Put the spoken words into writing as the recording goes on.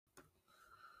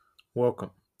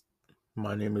Welcome.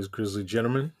 My name is Grizzly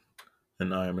Gentleman,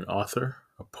 and I am an author,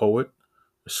 a poet,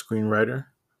 a screenwriter,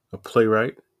 a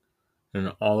playwright, and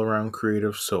an all around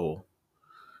creative soul.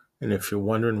 And if you're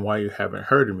wondering why you haven't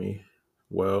heard of me,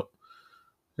 well,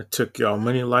 it took y'all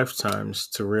many lifetimes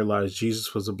to realize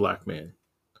Jesus was a black man.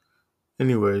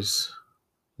 Anyways,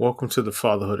 welcome to the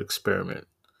fatherhood experiment.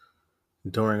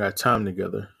 During our time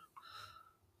together,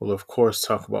 we'll of course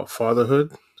talk about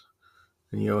fatherhood,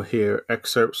 and you'll hear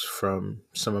excerpts from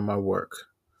some of my work.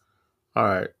 All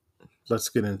right, let's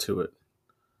get into it.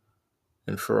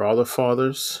 And for all the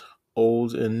fathers,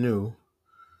 old and new,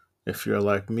 if you're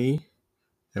like me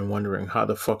and wondering how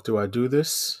the fuck do I do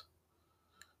this,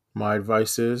 my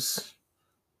advice is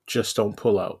just don't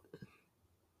pull out.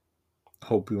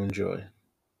 Hope you enjoy.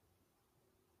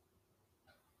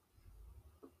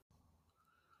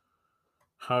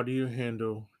 How do you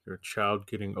handle your child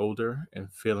getting older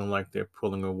and feeling like they're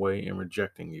pulling away and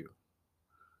rejecting you?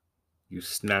 You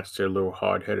snatch their little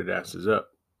hard headed asses up.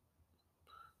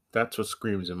 That's what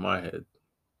screams in my head.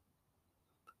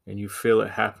 And you feel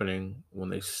it happening when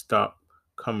they stop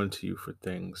coming to you for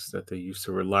things that they used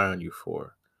to rely on you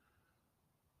for.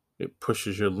 It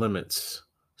pushes your limits,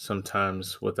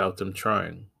 sometimes without them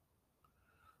trying.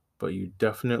 But you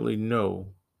definitely know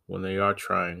when they are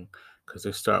trying because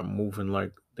they start moving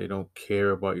like they don't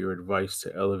care about your advice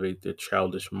to elevate their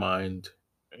childish mind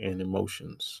and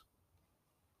emotions.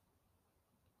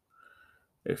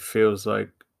 It feels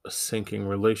like a sinking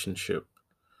relationship.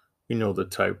 You know the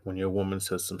type when your woman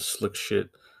says some slick shit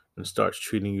and starts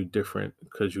treating you different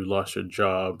because you lost your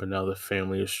job and now the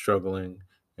family is struggling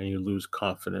and you lose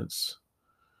confidence.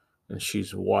 And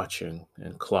she's watching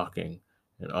and clocking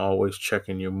and always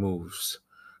checking your moves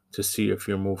to see if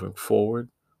you're moving forward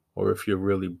or if you're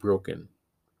really broken.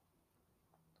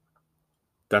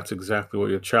 That's exactly what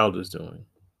your child is doing,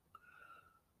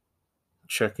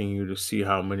 checking you to see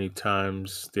how many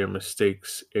times their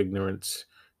mistakes, ignorance,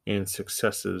 and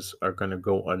successes are going to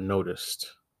go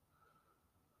unnoticed.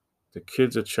 The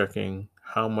kids are checking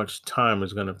how much time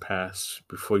is going to pass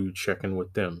before you check in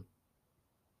with them.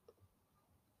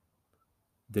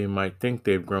 They might think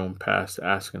they've grown past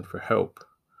asking for help,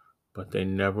 but they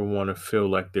never want to feel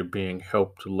like they're being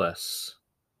helped less.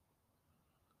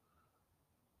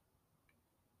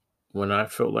 When I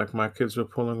felt like my kids were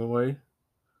pulling away,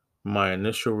 my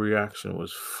initial reaction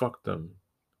was fuck them,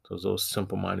 those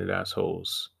simple minded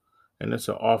assholes. And it's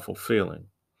an awful feeling.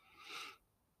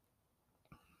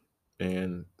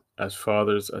 And as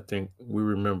fathers, I think we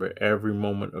remember every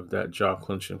moment of that jaw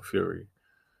clenching fury.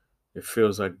 It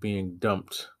feels like being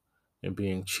dumped and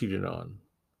being cheated on.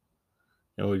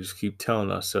 And we just keep telling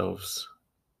ourselves,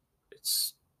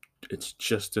 it's it's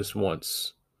just this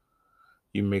once.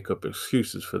 You make up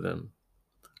excuses for them,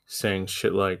 saying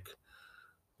shit like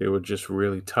they were just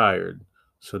really tired,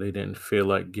 so they didn't feel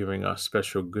like giving our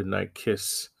special goodnight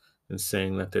kiss and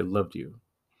saying that they loved you.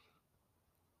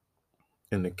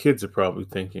 And the kids are probably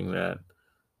thinking that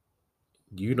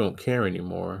you don't care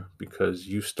anymore because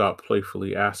you stopped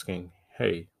playfully asking,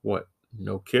 hey, what,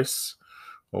 no kiss?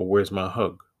 Or where's my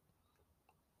hug?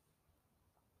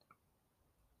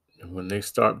 And when they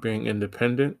start being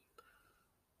independent,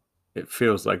 it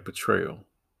feels like betrayal.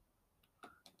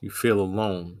 You feel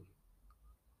alone,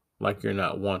 like you're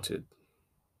not wanted.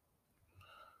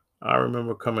 I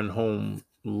remember coming home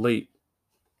late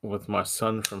with my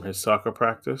son from his soccer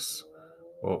practice,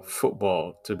 or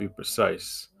football to be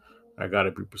precise. I got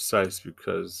to be precise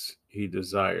because he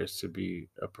desires to be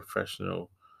a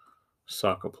professional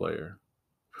soccer player,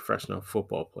 professional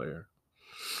football player.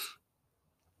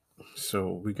 So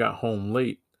we got home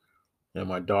late and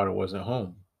my daughter wasn't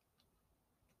home.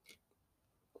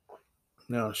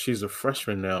 Now she's a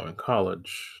freshman now in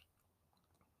college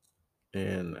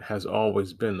and has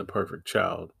always been the perfect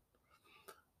child.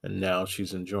 And now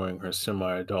she's enjoying her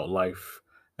semi adult life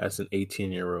as an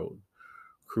 18-year-old,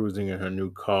 cruising in her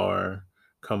new car,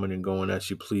 coming and going as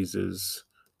she pleases,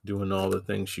 doing all the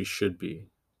things she should be.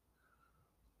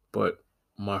 But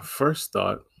my first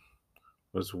thought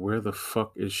was, where the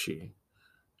fuck is she?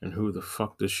 And who the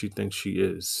fuck does she think she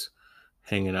is,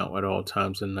 hanging out at all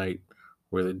times of night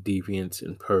where the deviants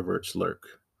and perverts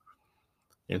lurk?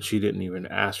 And she didn't even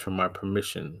ask for my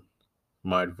permission,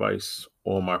 my advice,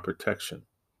 or my protection.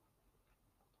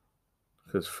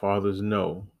 Because fathers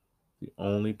know the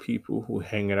only people who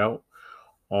hang it out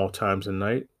all times of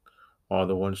night are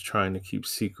the ones trying to keep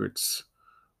secrets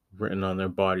written on their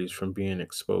bodies from being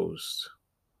exposed.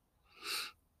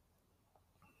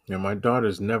 Now, my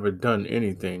daughter's never done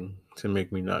anything to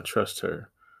make me not trust her,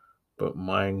 but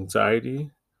my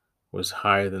anxiety was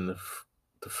higher than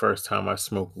the first time I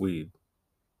smoked weed.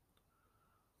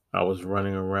 I was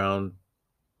running around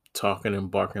talking and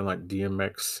barking like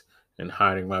DMX and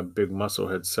hiding my big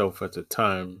musclehead self at the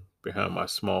time behind my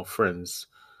small friends,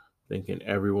 thinking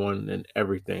everyone and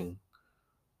everything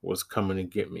was coming to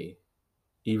get me,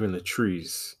 even the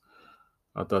trees.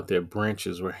 I thought their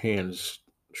branches were hands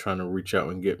trying to reach out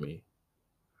and get me.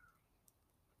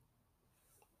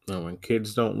 Now, when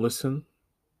kids don't listen,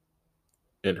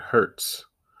 it hurts,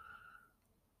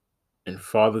 and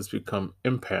fathers become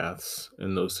empaths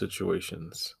in those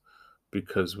situations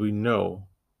because we know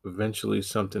eventually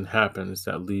something happens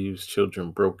that leaves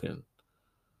children broken.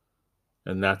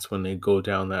 And that's when they go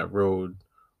down that road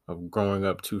of growing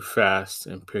up too fast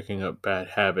and picking up bad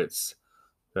habits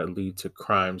that lead to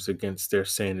crimes against their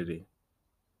sanity.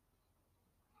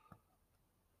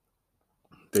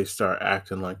 They start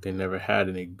acting like they never had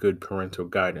any good parental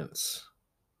guidance.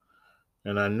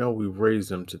 And I know we raised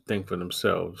them to think for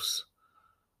themselves,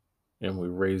 and we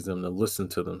raised them to listen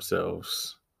to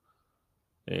themselves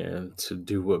and to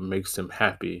do what makes them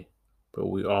happy. But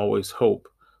we always hope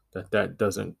that that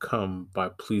doesn't come by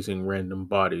pleasing random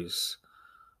bodies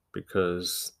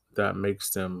because that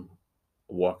makes them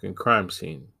a walking crime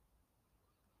scene.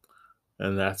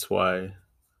 And that's why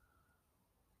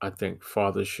I think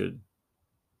fathers should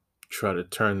try to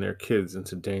turn their kids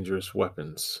into dangerous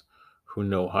weapons who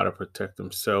know how to protect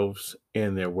themselves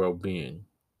and their well being.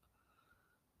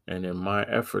 And in my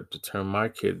effort to turn my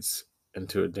kids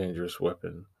into a dangerous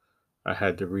weapon, I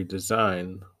had to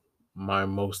redesign my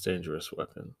most dangerous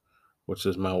weapon, which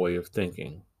is my way of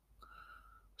thinking.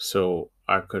 So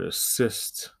I could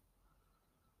assist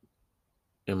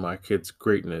in my kids'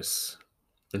 greatness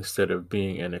instead of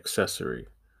being an accessory.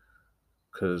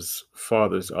 Because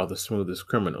fathers are the smoothest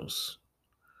criminals.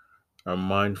 Our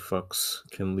mind fucks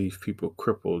can leave people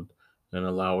crippled and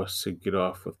allow us to get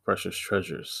off with precious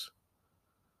treasures.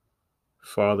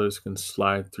 Fathers can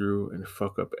slide through and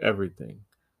fuck up everything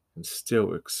and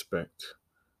still expect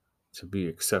to be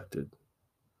accepted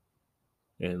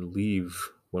and leave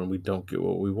when we don't get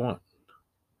what we want.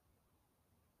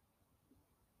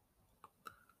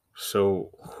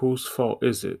 So, whose fault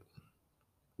is it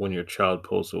when your child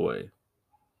pulls away?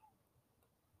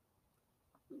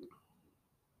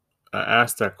 I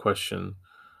ask that question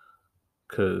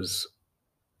because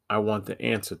I want the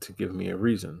answer to give me a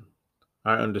reason.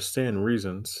 I understand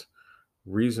reasons.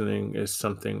 Reasoning is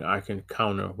something I can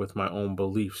counter with my own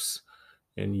beliefs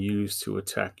and use to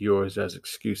attack yours as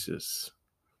excuses.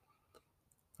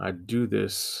 I do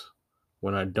this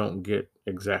when I don't get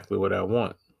exactly what I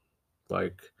want,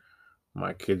 like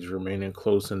my kids remaining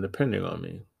close and depending on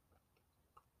me.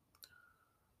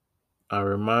 I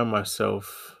remind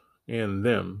myself and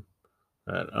them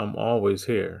that I'm always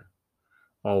here,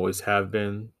 always have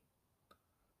been,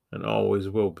 and always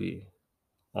will be.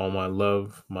 All my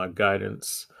love, my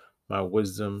guidance, my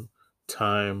wisdom,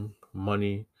 time,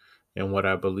 money, and what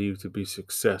I believe to be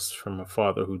success from a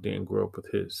father who didn't grow up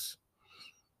with his.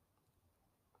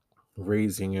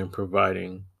 Raising and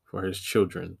providing for his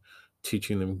children,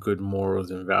 teaching them good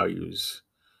morals and values,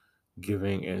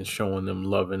 giving and showing them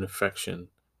love and affection,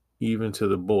 even to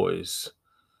the boys.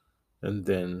 And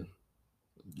then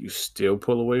you still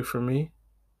pull away from me?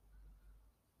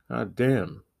 God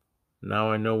damn.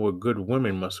 Now I know what good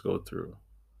women must go through.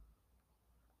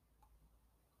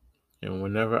 And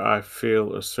whenever I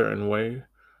feel a certain way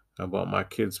about my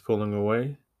kids pulling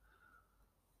away,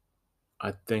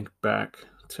 I think back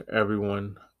to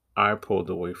everyone I pulled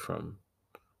away from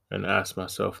and ask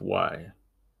myself why.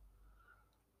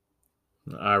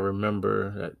 I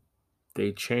remember that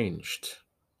they changed,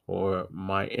 or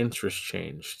my interests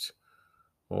changed,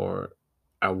 or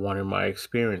I wanted my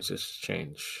experiences to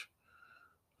change.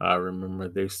 I remember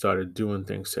they started doing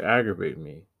things to aggravate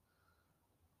me.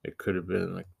 It could have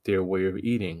been like their way of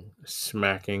eating,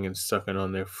 smacking and sucking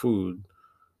on their food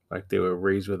like they were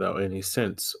raised without any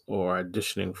sense or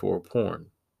auditioning for a porn.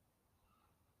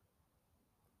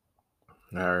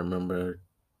 I remember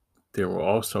there were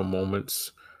also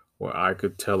moments where I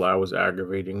could tell I was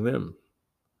aggravating them.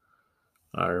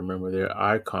 I remember their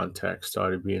eye contact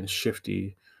started being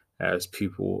shifty as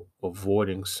people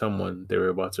avoiding someone they were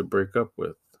about to break up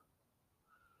with.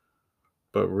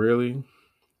 But really,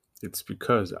 it's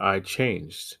because I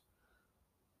changed,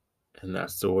 and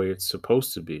that's the way it's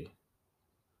supposed to be.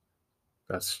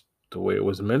 That's the way it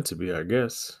was meant to be, I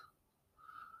guess.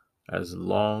 As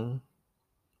long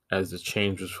as the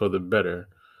change was for the better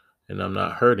and I'm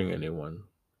not hurting anyone,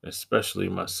 especially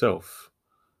myself,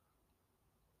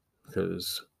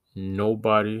 because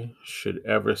nobody should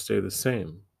ever stay the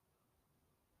same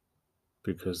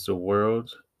because the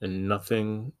world and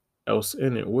nothing else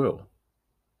in it will.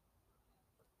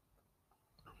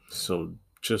 So,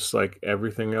 just like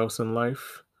everything else in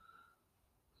life,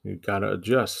 you got to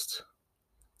adjust.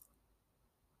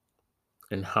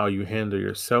 And how you handle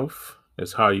yourself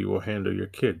is how you will handle your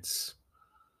kids.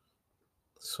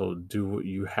 So, do what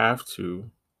you have to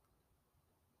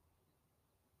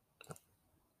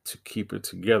keep it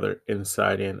together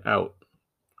inside and out.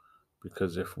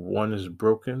 Because if one is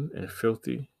broken and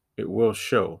filthy, it will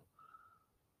show.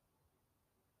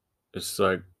 It's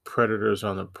like predators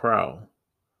on the prowl.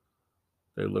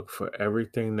 They look for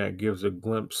everything that gives a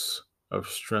glimpse of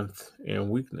strength and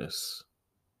weakness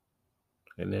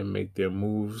and then make their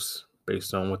moves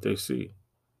based on what they see.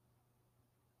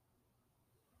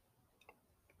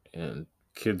 And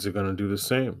kids are going to do the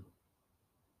same.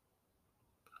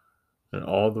 And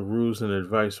all the rules and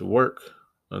advice work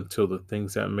until the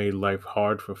things that made life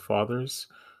hard for fathers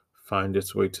find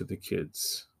its way to the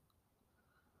kids.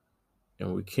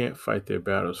 And we can't fight their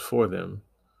battles for them,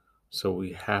 so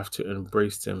we have to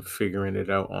embrace them figuring it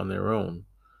out on their own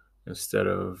instead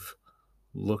of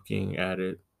looking at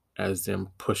it as them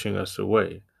pushing us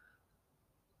away.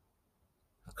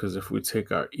 Because if we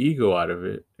take our ego out of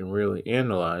it and really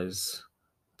analyze,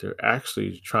 they're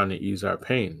actually trying to ease our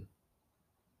pain.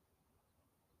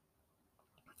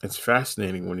 It's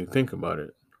fascinating when you think about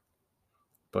it,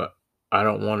 but I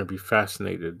don't want to be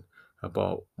fascinated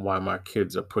about why my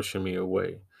kids are pushing me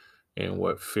away and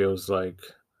what feels like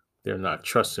they're not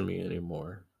trusting me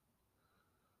anymore.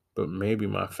 But maybe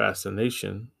my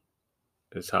fascination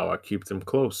is how I keep them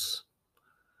close.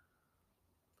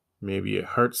 Maybe it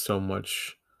hurts so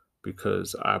much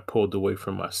because I pulled away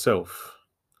from myself.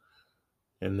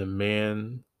 And the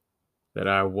man that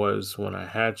I was when I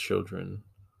had children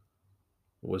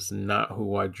was not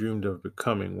who I dreamed of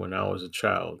becoming when I was a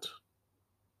child.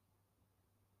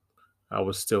 I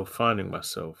was still finding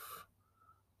myself,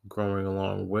 growing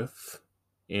along with,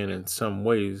 and in some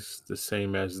ways the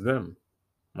same as them,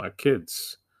 my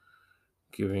kids,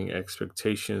 giving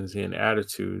expectations and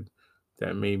attitude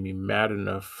that made me mad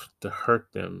enough to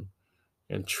hurt them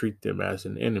and treat them as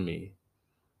an enemy,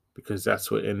 because that's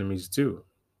what enemies do.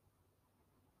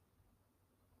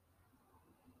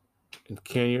 And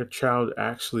can your child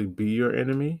actually be your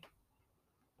enemy?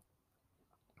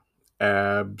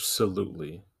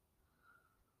 Absolutely.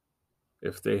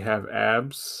 If they have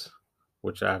abs,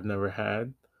 which I've never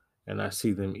had, and I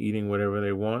see them eating whatever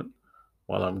they want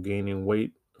while I'm gaining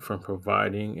weight from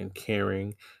providing and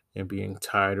caring and being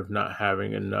tired of not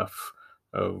having enough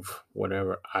of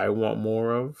whatever I want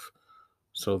more of,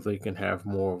 so they can have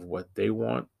more of what they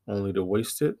want only to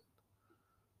waste it,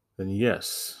 then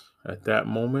yes, at that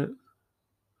moment,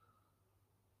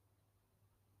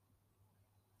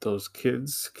 those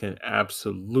kids can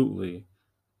absolutely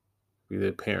be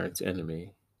their parents'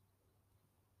 enemy.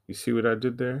 You see what I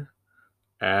did there?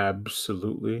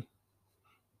 Absolutely.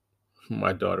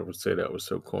 My daughter would say that was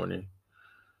so corny.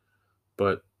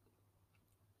 But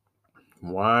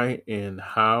why and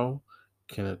how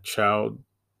can a child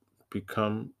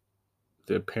become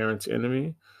their parent's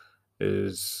enemy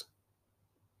is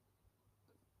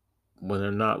when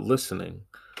they're not listening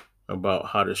about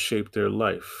how to shape their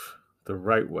life the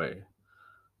right way.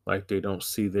 Like they don't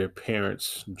see their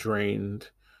parents drained,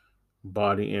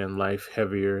 body and life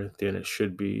heavier than it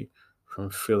should be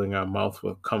from filling our mouth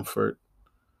with comfort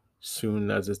soon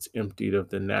as it's emptied of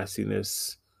the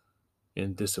nastiness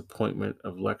and disappointment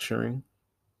of lecturing.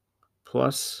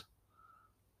 Plus,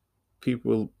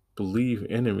 people believe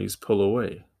enemies pull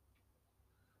away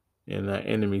and that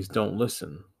enemies don't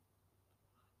listen,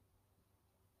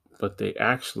 but they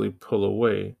actually pull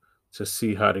away to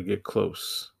see how to get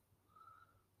close.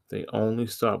 They only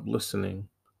stop listening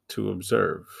to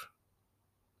observe.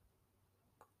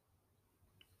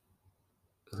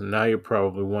 Now you're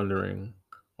probably wondering,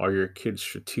 are your kids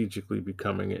strategically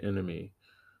becoming an enemy?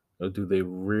 Or do they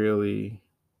really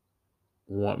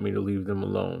want me to leave them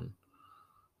alone?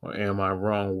 Or am I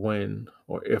wrong when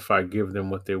or if I give them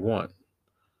what they want?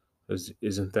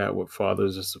 Isn't that what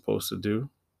fathers are supposed to do?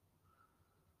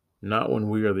 Not when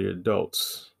we are the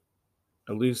adults.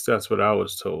 At least that's what I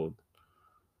was told.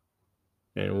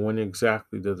 And when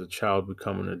exactly does a child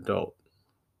become an adult?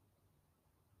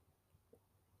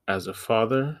 As a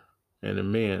father and a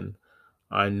man,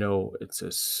 I know it's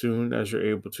as soon as you're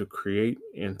able to create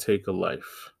and take a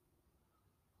life.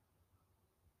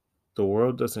 The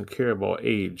world doesn't care about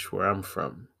age where I'm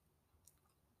from.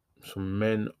 So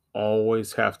men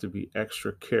always have to be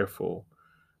extra careful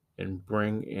and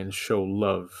bring and show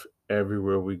love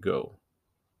everywhere we go.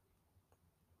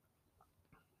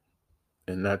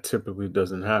 And that typically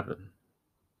doesn't happen.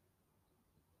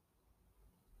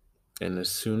 And as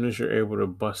soon as you're able to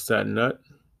bust that nut,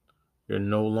 you're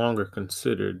no longer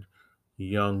considered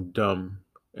young, dumb,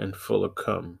 and full of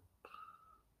cum.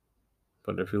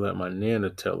 But if you let my Nana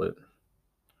tell it,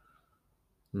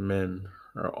 men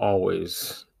are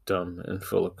always dumb and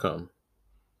full of cum.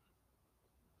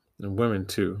 And women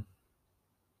too,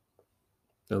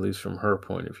 at least from her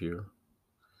point of view.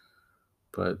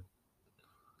 But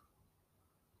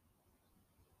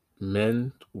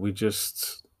men,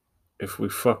 if we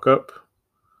fuck up,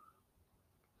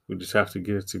 we just have to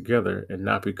get it together and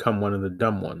not become one of the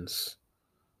dumb ones.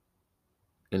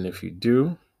 And if you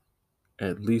do,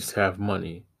 at least have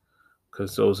money,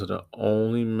 because those are the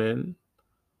only men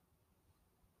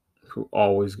who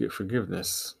always get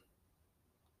forgiveness.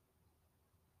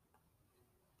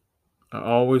 I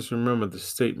always remember the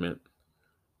statement,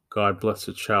 God bless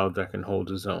a child that can hold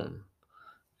his own.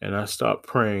 And I stopped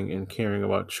praying and caring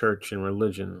about church and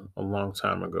religion a long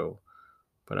time ago.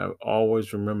 But I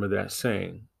always remember that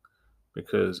saying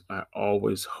because I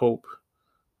always hope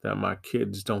that my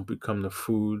kids don't become the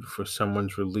food for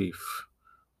someone's relief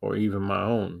or even my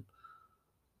own.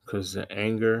 Because the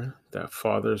anger that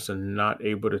fathers are not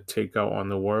able to take out on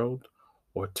the world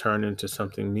or turn into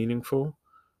something meaningful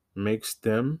makes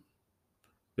them,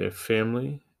 their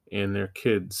family, and their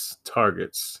kids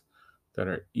targets that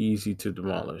are easy to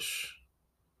demolish.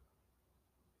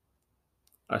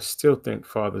 I still think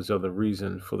fathers are the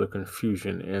reason for the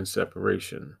confusion and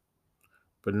separation,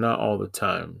 but not all the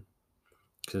time,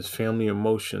 because family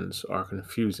emotions are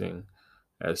confusing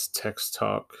as text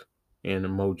talk and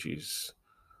emojis.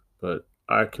 But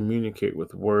I communicate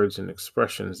with words and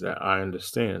expressions that I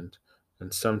understand,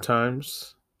 and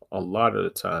sometimes, a lot of the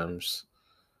times,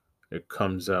 it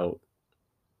comes out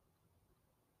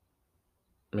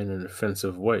in an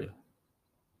offensive way.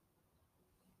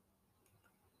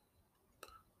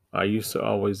 I used to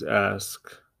always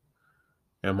ask,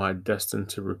 am I destined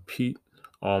to repeat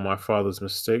all my father's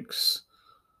mistakes?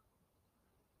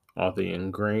 Are they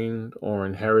ingrained or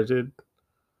inherited?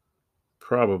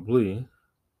 Probably,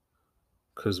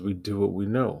 because we do what we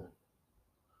know.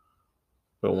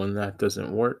 But when that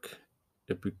doesn't work,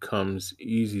 it becomes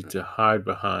easy to hide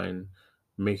behind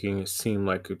making it seem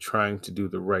like you're trying to do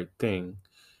the right thing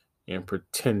and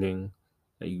pretending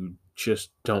that you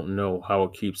just don't know how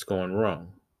it keeps going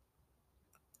wrong.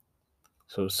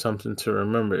 So something to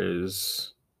remember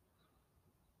is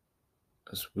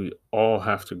we all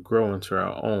have to grow into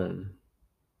our own,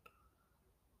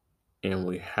 and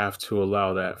we have to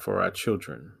allow that for our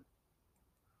children.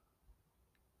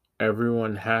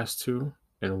 Everyone has to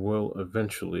and will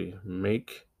eventually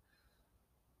make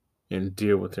and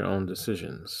deal with their own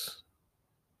decisions.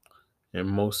 And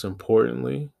most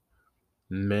importantly,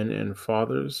 men and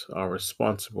fathers are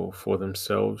responsible for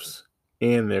themselves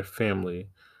and their family,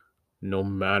 no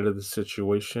matter the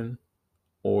situation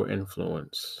or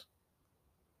influence.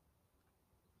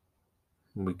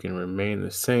 We can remain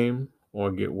the same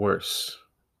or get worse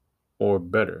or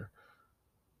better,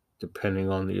 depending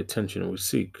on the attention we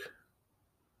seek.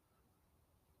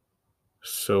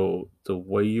 So, the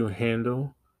way you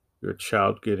handle your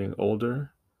child getting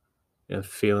older and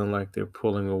feeling like they're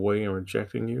pulling away and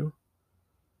rejecting you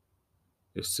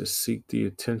is to seek the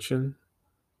attention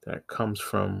that comes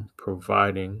from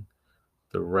providing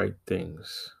the right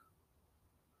things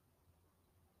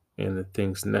and the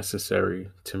things necessary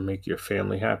to make your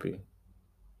family happy.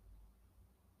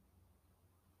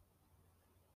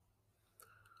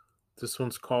 This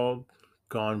one's called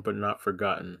Gone But Not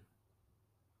Forgotten.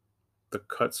 The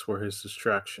cuts were his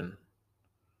distraction.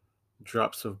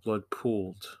 Drops of blood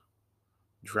pooled,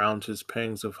 drowned his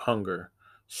pangs of hunger,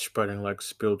 spreading like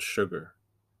spilled sugar.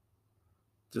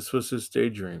 This was his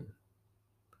daydream.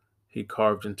 He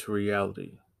carved into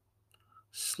reality,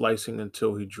 slicing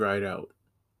until he dried out.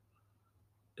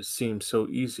 It seemed so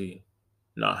easy,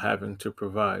 not having to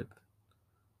provide,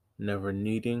 never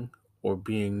needing or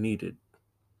being needed.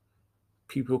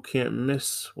 People can't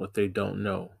miss what they don't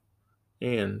know,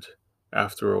 and,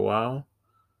 after a while,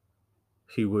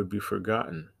 he would be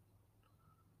forgotten,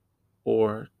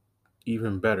 or,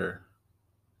 even better,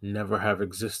 never have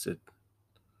existed.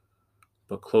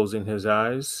 But closing his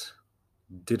eyes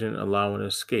didn't allow an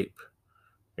escape,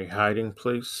 a hiding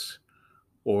place,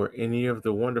 or any of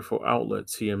the wonderful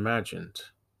outlets he imagined.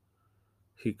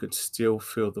 He could still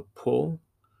feel the pull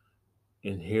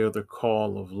and hear the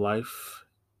call of life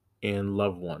and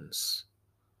loved ones.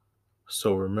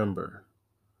 So remember,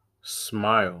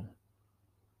 smile,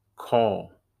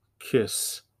 call,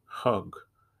 kiss, hug,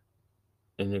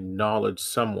 and acknowledge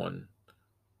someone,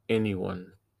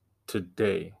 anyone,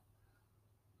 today.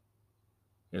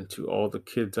 And to all the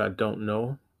kids I don't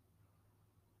know,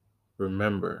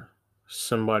 remember,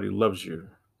 somebody loves you.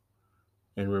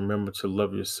 and remember to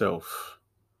love yourself.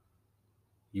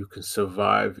 You can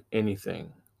survive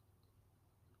anything.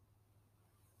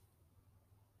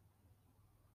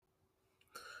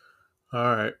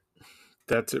 All right,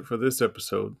 that's it for this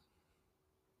episode.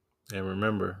 And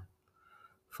remember,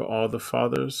 for all the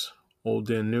fathers, old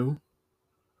and new,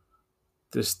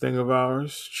 this thing of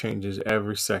ours changes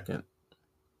every second.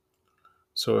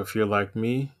 So if you're like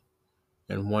me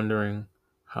and wondering,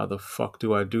 how the fuck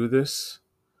do I do this?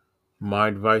 My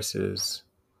advice is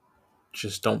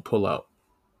just don't pull out.